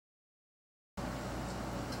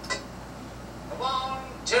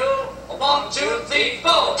1, 2, 3,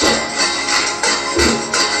 4.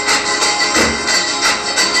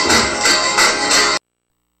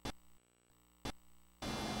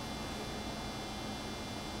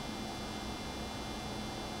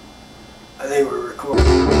 I think we're recording.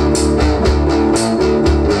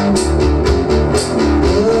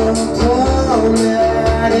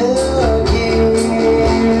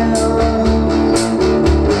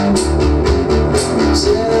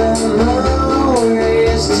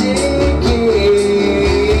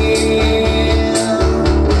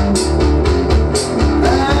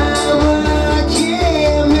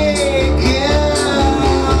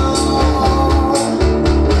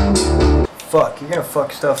 Fuck, you're gonna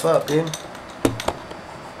fuck stuff up, dude.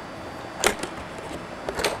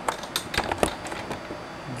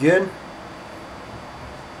 Good?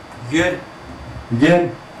 Good?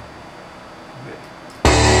 Good?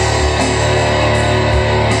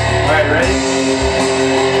 Alright, ready?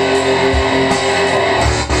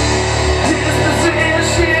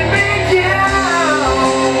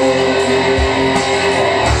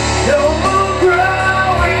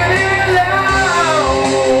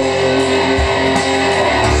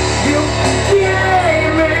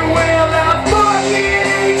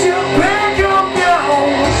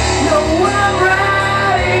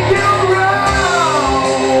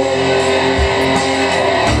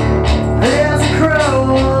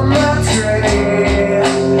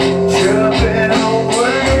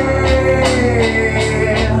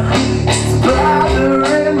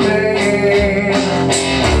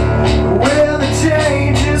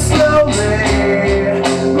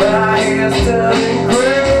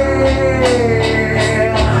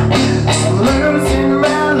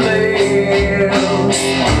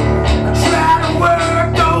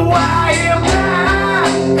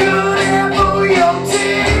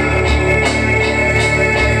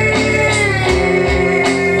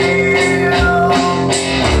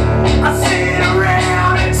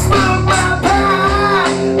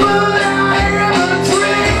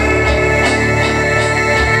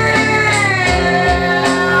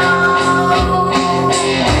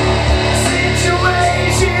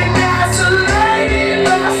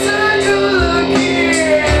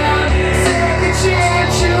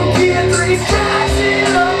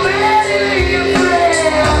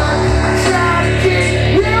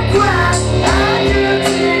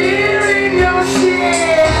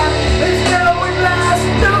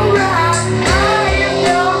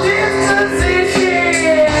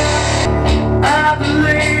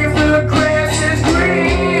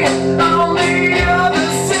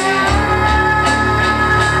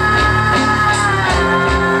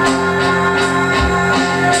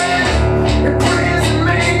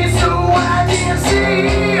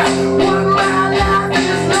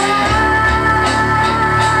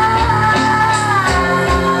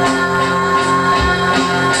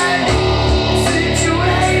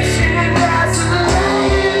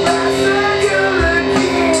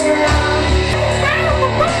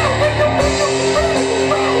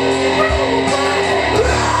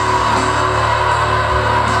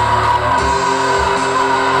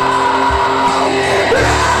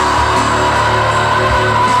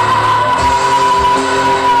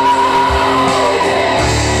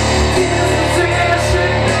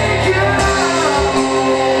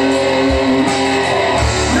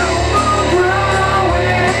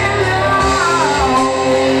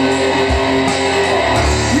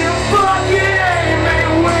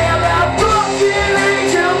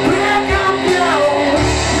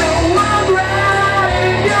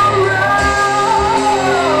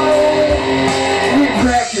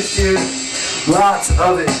 Lots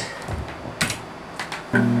of it.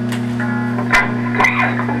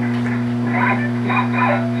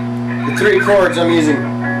 The 3 chords I'm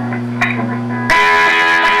using.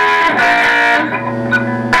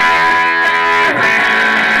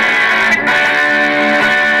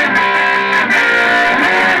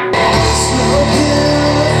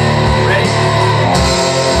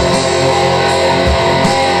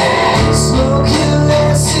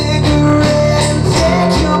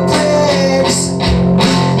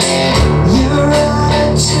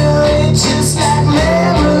 Just like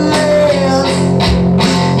Neverland,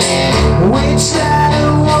 we try to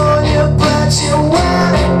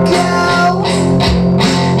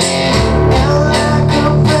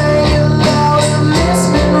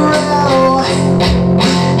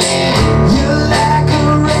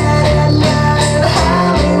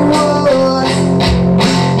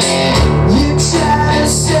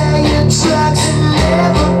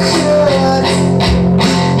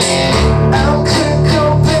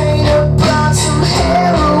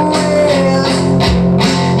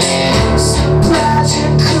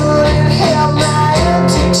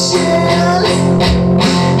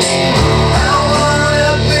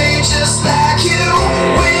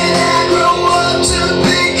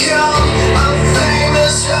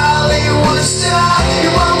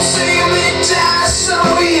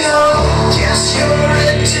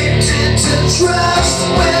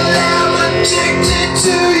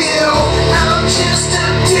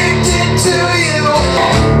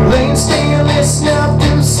can't stand it, snuffed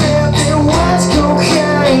himself, it was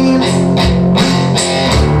cocaine.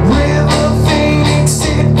 River Phoenix,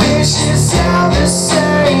 Sid Vicious, all the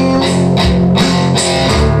same.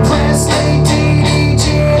 Presley, Dee Dee,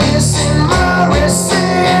 Janis, and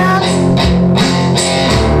Morrison.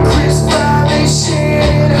 Chris Farley,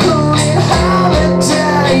 Shannon, Hoon, and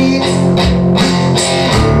Holiday.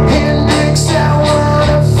 Hendrix, I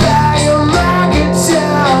wanna fire my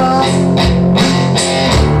guitar.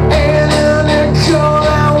 And under Nicole,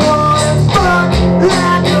 I wanna fuck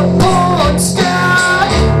like a porn star.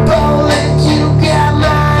 Bowling, you got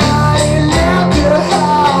my heart in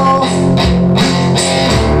alcohol.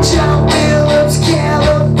 John Phillips,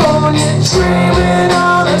 California, dreaming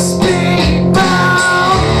on a speedball.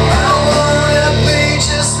 I wanna be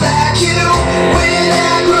just like you when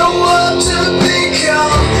I grow up to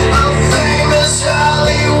become a famous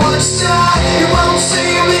Hollywood star. You won't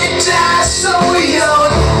see me die so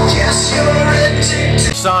young. Yes, you're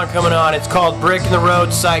addicted. Song coming on. It's called Brick in the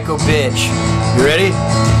Road, Psycho Bitch. You ready?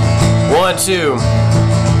 1, 2.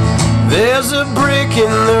 There's a brick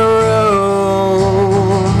in the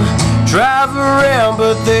road. Drive around,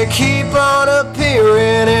 but they keep on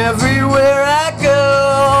appearing everywhere I go.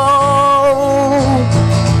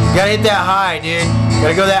 Gotta hit that high, dude.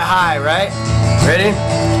 Gotta go that high, right? Ready?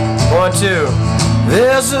 1, 2.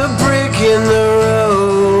 There's a brick in the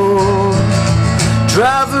road.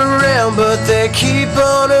 Drive around, but they keep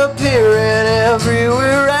on appearing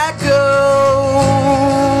everywhere I go.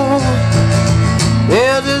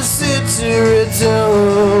 And the city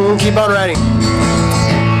return. Keep on writing.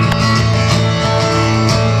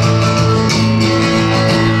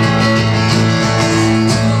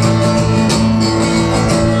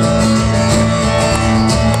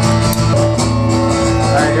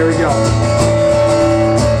 Alright, here we go.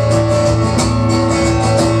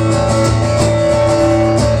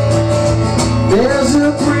 There's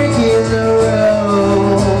a brick in the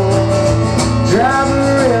road. Drive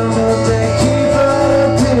around, but they keep on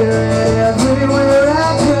appearing everywhere I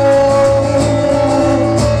go.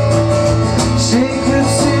 She could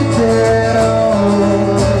sit there at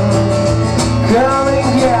home, calling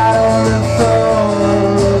God on the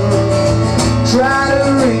phone. Try to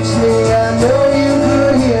reach me, I know you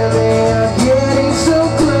could hear me. I'm getting so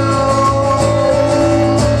close.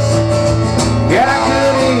 I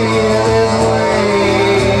could hear this wave,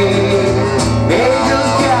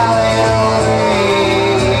 angels calling away.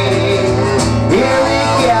 Hear me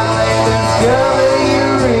calling, discover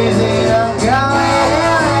your reason I'm calling.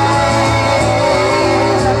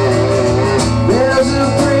 There's a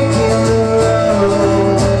brick in the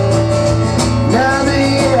road, not the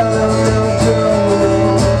yellow no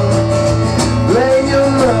gold. Blame your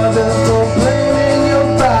mother for blaming your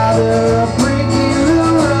father, a brick in the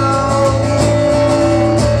road.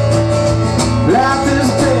 Life is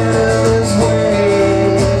better this way.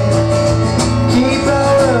 Keep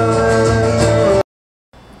on running.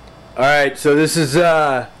 Alright, so this is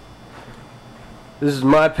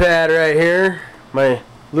my pad right here. My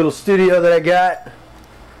little studio that I got.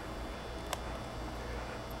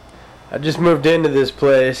 I just moved into this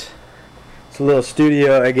place. It's a little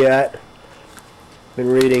studio I got. Been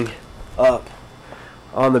reading up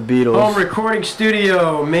on the Beatles. Home recording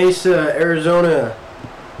studio, Mesa, Arizona.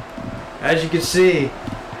 As you can see,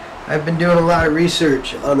 I've been doing a lot of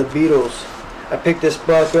research on the Beatles. I picked this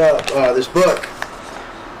book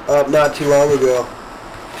up not too long ago,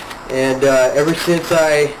 and ever since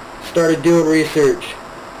I started doing research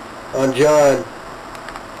on John,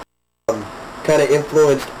 kind of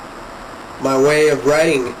influenced my way of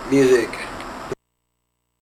writing music.